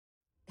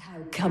How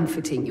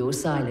comforting your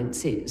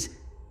silence is.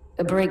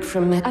 A break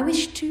from... I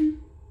wish to...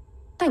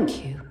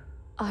 thank you.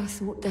 I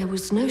thought there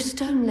was no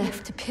stone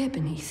left to peer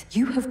beneath.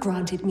 You have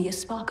granted me a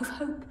spark of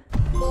hope.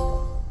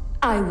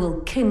 I will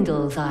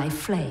kindle thy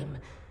flame.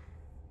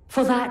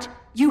 For that,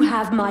 you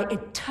have my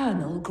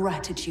eternal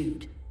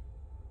gratitude.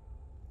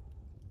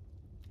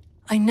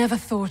 I never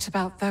thought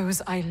about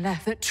those I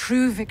left, that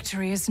true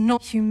victory is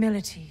not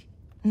humility,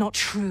 not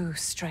true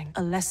strength.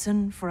 A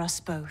lesson for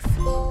us both.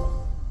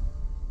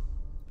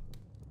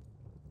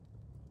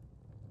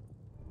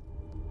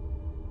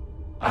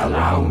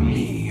 Allow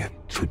me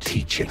to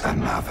teach it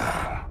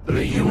another.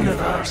 The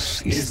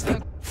universe is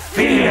the...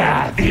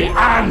 Fear the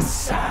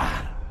answer!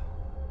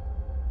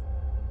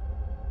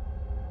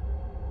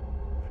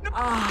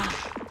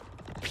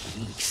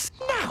 Peace.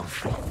 Now,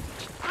 friend.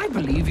 I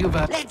believe you've...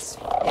 Let's...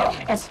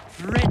 Yes,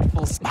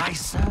 dreadful... My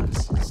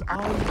services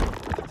are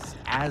yours,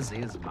 as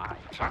is my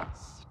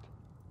trust.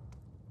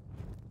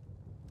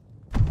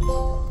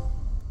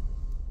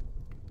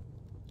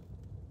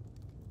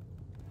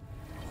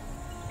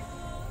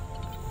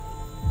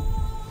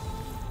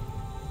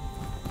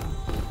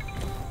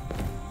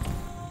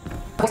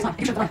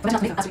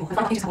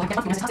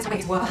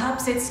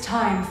 Perhaps it's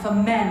time for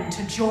men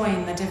to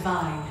join the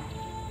divine,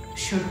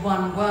 should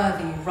one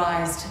worthy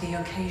rise to the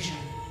occasion.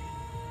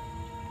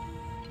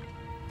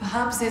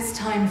 Perhaps it's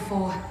time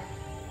for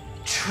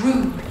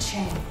true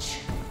change.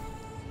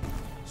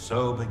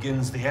 So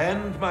begins the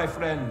end, my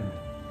friend.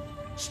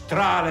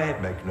 Strale,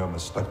 make no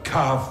mistake, but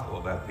carve,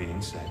 all that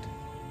being said.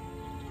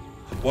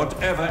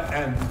 Whatever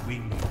end we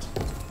meet,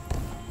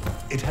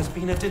 it has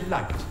been a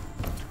delight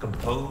to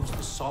compose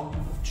the song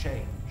of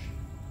change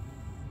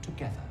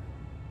together.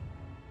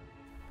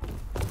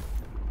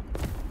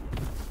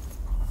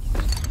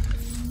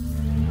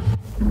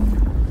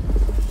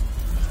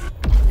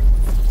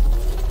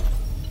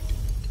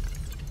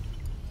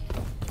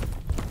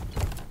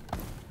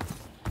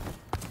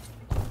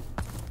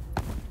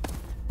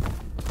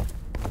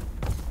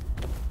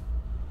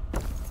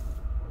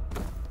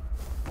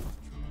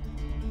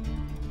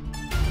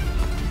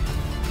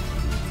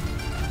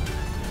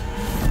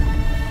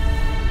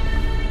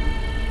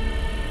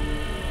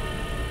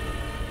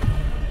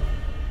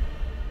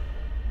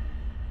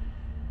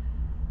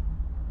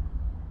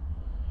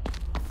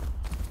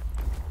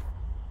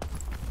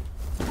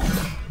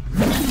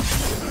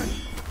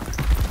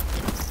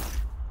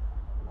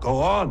 Go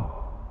on.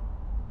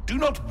 Do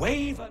not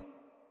waver.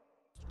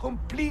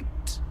 Complete.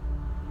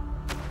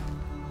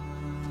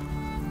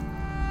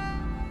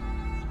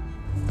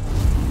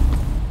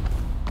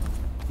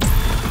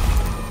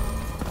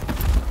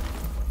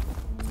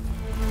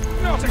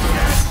 Not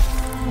again!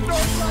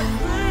 Not like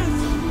this!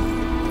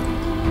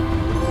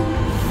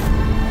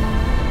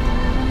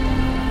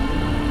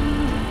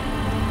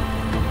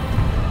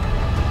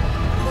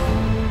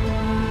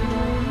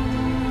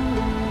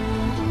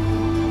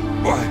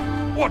 Why,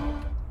 what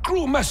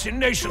cruel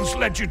machinations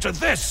led you to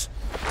this?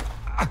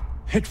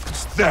 It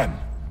was them,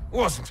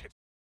 wasn't it?